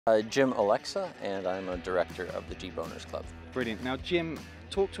Jim Olexa, and I'm a director of the Jeep Owners Club. Brilliant. Now, Jim,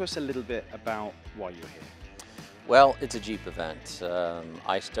 talk to us a little bit about why you're here. Well, it's a Jeep event.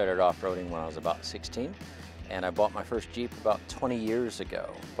 I started off-roading when I was about 16, and I bought my first Jeep about 20 years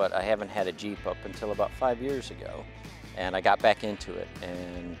ago, but I haven't had a Jeep up until about 5 years ago. And I got back into it,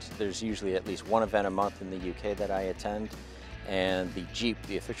 and there's usually at least one event a month in the UK that I attend. And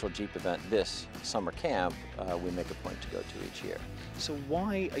the official Jeep event this summer camp, we make a point to go to each year. So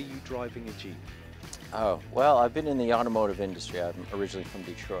why are you driving a Jeep? Oh, well, I've been in the automotive industry. I'm originally from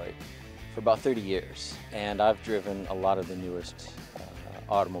Detroit for about 30 years, and I've driven a lot of the newest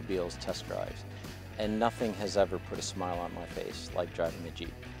automobiles test drives, and nothing has ever put a smile on my face like driving a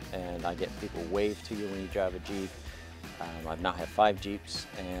Jeep. And I get people wave to you when you drive a Jeep. I've now had 5 Jeeps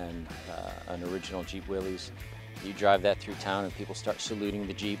and an original Jeep Willys. You drive that through town and people start saluting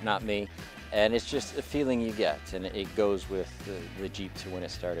the Jeep, not me. And it's just a feeling you get, and it goes with the Jeep to when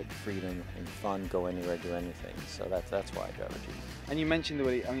it started. Freedom and fun, go anywhere, do anything. So that's why I drive a Jeep. And you mentioned the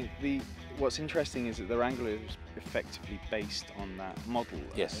Willys. I mean, what's interesting is that the Wrangler is effectively based on that model.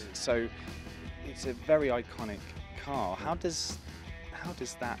 Yes. So it's a very iconic car.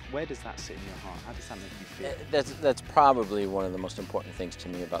 Where does that sit in your heart? How does that make you feel? That's probably one of the most important things to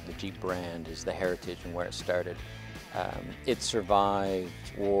me about the Jeep brand is the heritage and where it started. It survived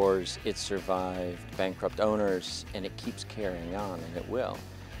wars, it survived bankrupt owners, and it keeps carrying on, and it will.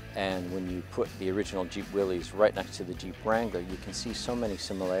 And when you put the original Jeep Willys right next to the Jeep Wrangler, you can see so many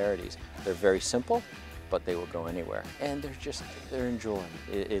similarities. They're very simple, but they will go anywhere. And they're enjoying.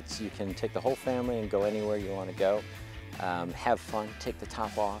 You can take the whole family and go anywhere you want to go. Have fun, take the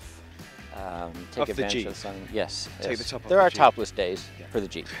top off, take advantage of the sun. Yes, take the top off. There are topless days for the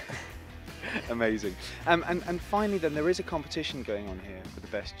Jeep. Amazing. And finally then, there is a competition going on here for the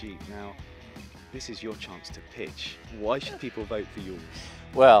best Jeep. Now, this is your chance to pitch. Why should people vote for yours?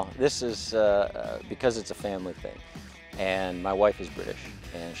 Well, this is because it's a family thing. And my wife is British,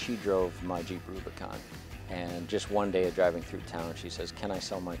 and she drove my Jeep Rubicon. And just one day of driving through town, she says, "Can I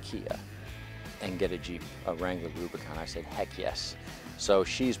sell my Kia and get a Wrangler Rubicon?" I said, heck yes. So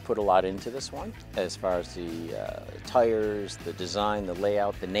she's put a lot into this one as far as the tires, the design, the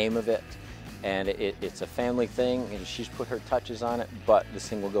layout, the name of it. And it's a family thing, and she's put her touches on it, but this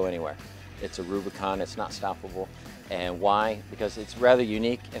thing will go anywhere. It's a Rubicon, it's not stoppable. And why? Because it's rather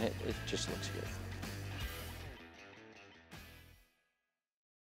unique, and it just looks good.